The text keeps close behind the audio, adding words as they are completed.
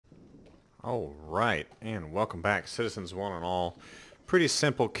Alright, and welcome back, citizens one and all. Pretty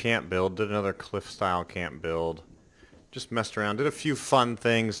simple camp build. Did another cliff style camp build. Just messed around, did a few fun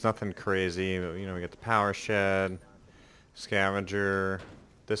things, nothing crazy. You know, we got the power shed, scavenger.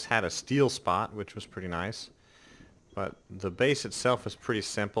 This had a steel spot, which was pretty nice. But the base itself is pretty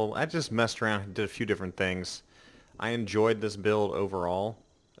simple. I just messed around and did a few different things. I enjoyed this build overall.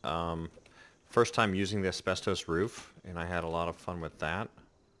 First time using the asbestos roof, and I had a lot of fun with that.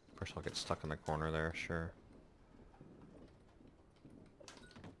 Of course, I'll get stuck in the corner there, sure. I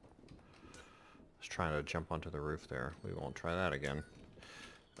was trying to jump onto the roof there. We won't try that again.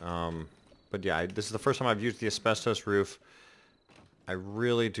 But yeah, this is the first time I've used the asbestos roof. I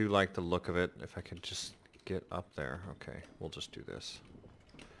really do like the look of it. If I could just get up there. Okay, we'll just do this.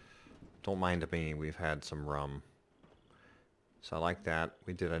 Don't mind me, we've had some rum. So I like that.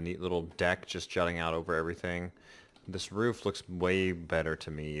 We did a neat little deck just jutting out over everything. This roof looks way better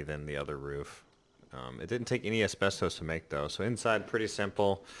to me than the other roof. It didn't take any asbestos to make though, so inside pretty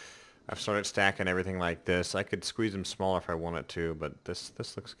simple. I've started stacking everything like this. I could squeeze them smaller if I wanted to, but this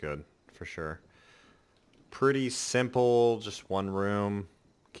looks good for sure. Pretty simple, just one room,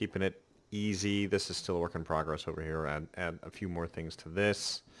 keeping it easy. This is still a work in progress over here. Add a few more things to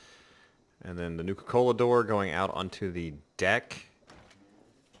this. And then the Nuka-Cola door going out onto the deck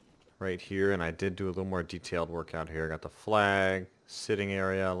right here, and I did do a little more detailed work out here. Got the flag, sitting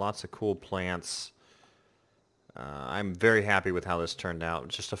area, lots of cool plants. I'm very happy with how this turned out.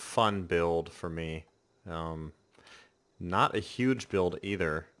 Just a fun build for me. Not a huge build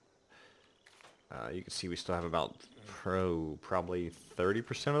either. You can see we still have about probably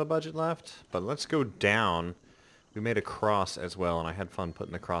 30% of the budget left, but let's go down. We made a cross as well, and I had fun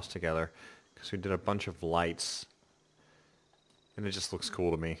putting the cross together because we did a bunch of lights, and it just looks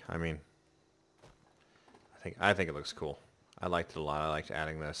cool to me. I mean, I think it looks cool. I liked it a lot. I liked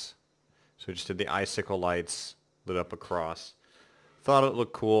adding this. So we just did the icicle lights, lit up a cross. Thought it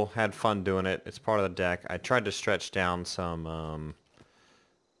looked cool. Had fun doing it. It's part of the deck. I tried to stretch down some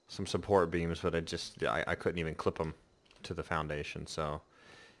support beams, but I couldn't even clip them to the foundation. So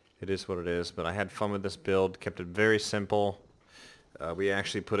it is what it is, but I had fun with this build, kept it very simple. We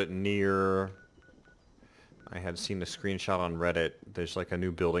actually put it near, I had seen a screenshot on Reddit, there's like a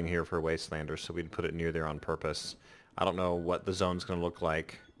new building here for Wastelanders, so we'd put it near there on purpose. I don't know what the zone's going to look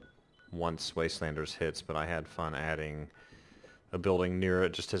like once Wastelanders hits, but I had fun adding a building near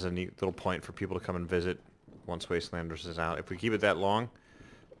it just as a neat little point for people to come and visit once Wastelanders is out, if we keep it that long.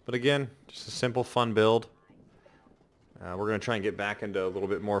 But again, just a simple, fun build. We're going to try and get back into a little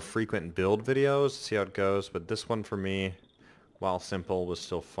bit more frequent build videos, see how it goes. But this one for me, while simple, was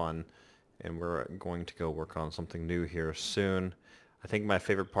still fun. And we're going to go work on something new here soon. I think my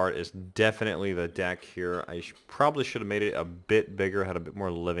favorite part is definitely the deck here. I probably should have made it a bit bigger, had a bit more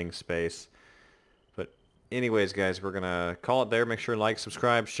living space. But anyways, guys, we're going to call it there. Make sure to like,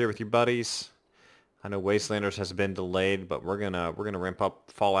 subscribe, share with your buddies. I know Wastelanders has been delayed, but we're gonna ramp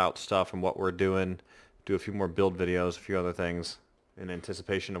up Fallout stuff and what we're doing. Do a few more build videos, a few other things in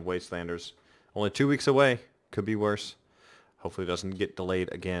anticipation of Wastelanders. Only 2 weeks away. Could be worse. Hopefully it doesn't get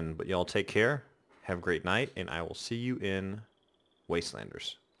delayed again. But y'all take care. Have a great night, and I will see you in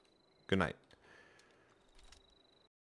Wastelanders. Good night.